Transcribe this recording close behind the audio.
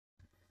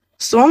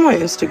So I'm on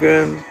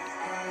Instagram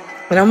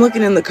and I'm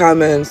looking in the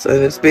comments,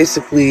 and it's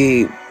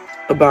basically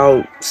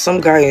about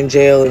some guy in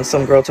jail and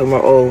some girl talking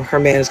about, oh, her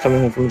man is coming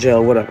home from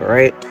jail, whatever,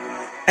 right?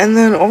 And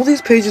then all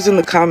these pages in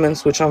the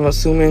comments, which I'm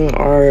assuming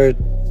are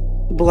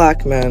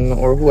black men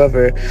or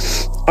whoever,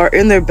 are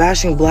in there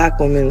bashing black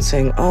women,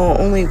 saying, oh,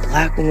 only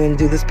black women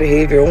do this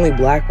behavior, only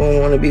black women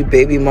want to be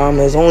baby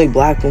mamas, only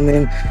black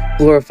women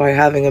glorify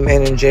having a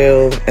man in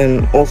jail,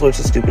 and all sorts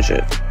of stupid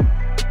shit.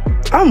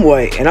 I'm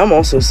white, and I'm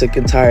also sick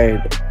and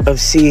tired of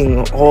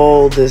seeing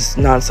all this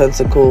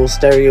nonsensical,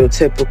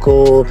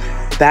 stereotypical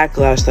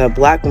backlash that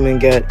black women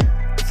get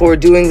for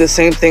doing the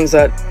same things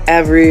that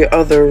every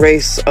other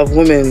race of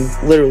women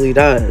literally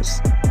does.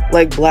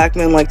 Like, black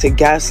men like to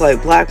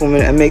gaslight black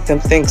women and make them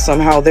think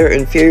somehow they're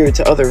inferior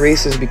to other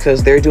races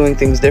because they're doing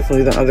things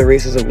differently than other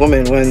races of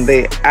women when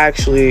they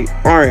actually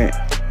aren't.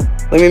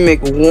 Let me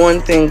make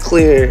one thing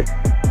clear.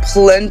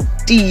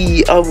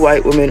 Plenty of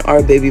white women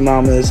are baby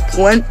mamas.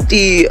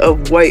 Plenty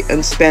of white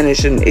and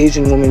Spanish and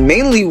Asian women,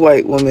 mainly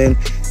white women,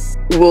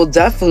 will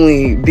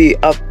definitely be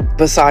up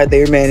beside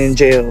their man in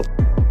jail.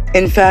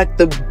 In fact,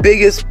 the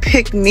biggest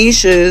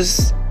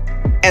pick-meishes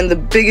and the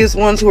biggest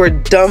ones who are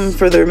dumb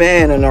for their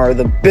man and are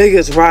the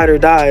biggest ride or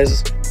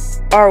dies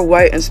are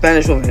white and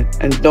Spanish women.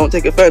 And don't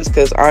take offense,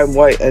 because I'm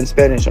white and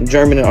Spanish. I'm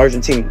German and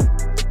Argentine.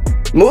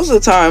 Most of the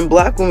time,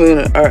 black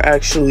women are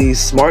actually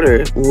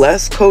smarter,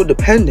 less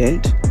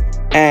codependent,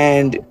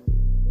 and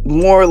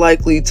more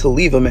likely to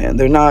leave a man.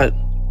 They're not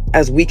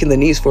as weak in the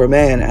knees for a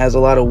man as a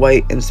lot of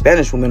white and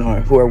Spanish women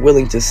are, who are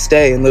willing to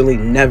stay and literally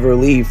never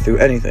leave through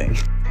anything.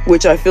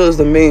 Which I feel is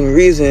the main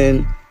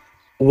reason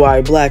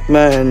why black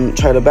men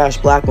try to bash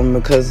black women,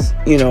 because,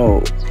 you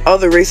know,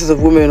 other races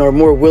of women are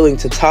more willing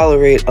to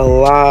tolerate a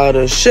lot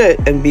of shit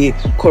and be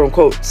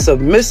quote-unquote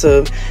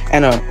submissive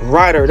and a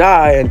ride or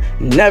die and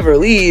never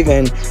leave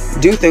and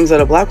do things that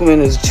a black woman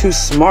is too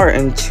smart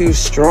and too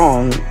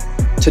strong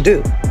to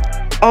do.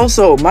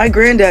 Also, my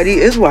granddaddy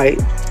is white,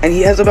 and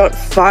he has about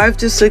 5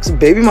 to 6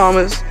 baby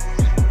mamas,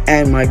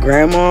 and my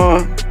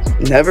grandma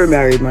never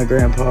married my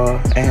grandpa,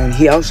 and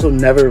he also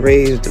never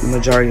raised the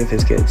majority of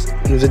his kids.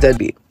 He was a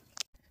deadbeat.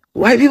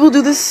 White people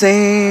do the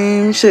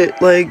same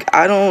shit. Like,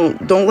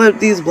 don't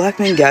let these black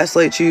men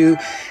gaslight you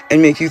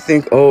and make you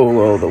think, oh,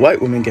 well, the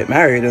white women get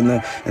married and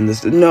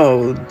this.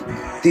 No,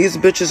 these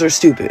bitches are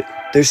stupid.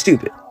 They're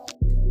stupid.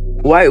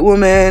 White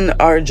women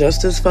are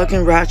just as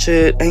fucking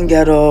ratchet and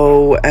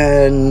ghetto,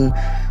 and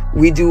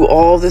we do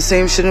all the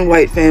same shit in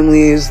white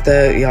families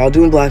that y'all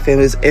do in black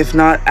families, if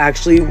not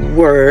actually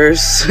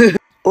worse.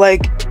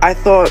 Like, I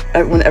thought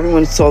when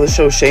everyone saw the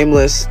show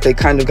Shameless, they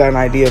kind of got an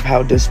idea of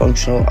how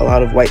dysfunctional a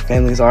lot of white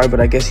families are,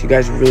 but I guess you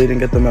guys really didn't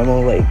get the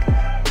memo. Like,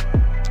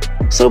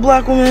 so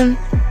black women,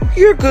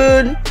 you're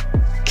good.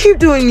 Keep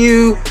doing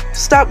you.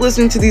 Stop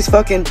listening to these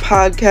fucking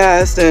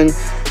podcasts and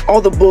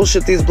all the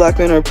bullshit these black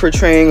men are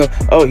portraying of,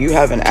 oh, you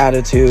have an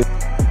attitude.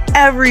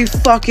 Every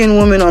fucking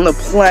woman on the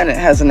planet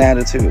has an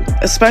attitude,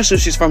 especially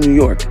if she's from New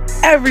York.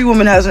 Every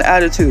woman has an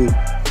attitude.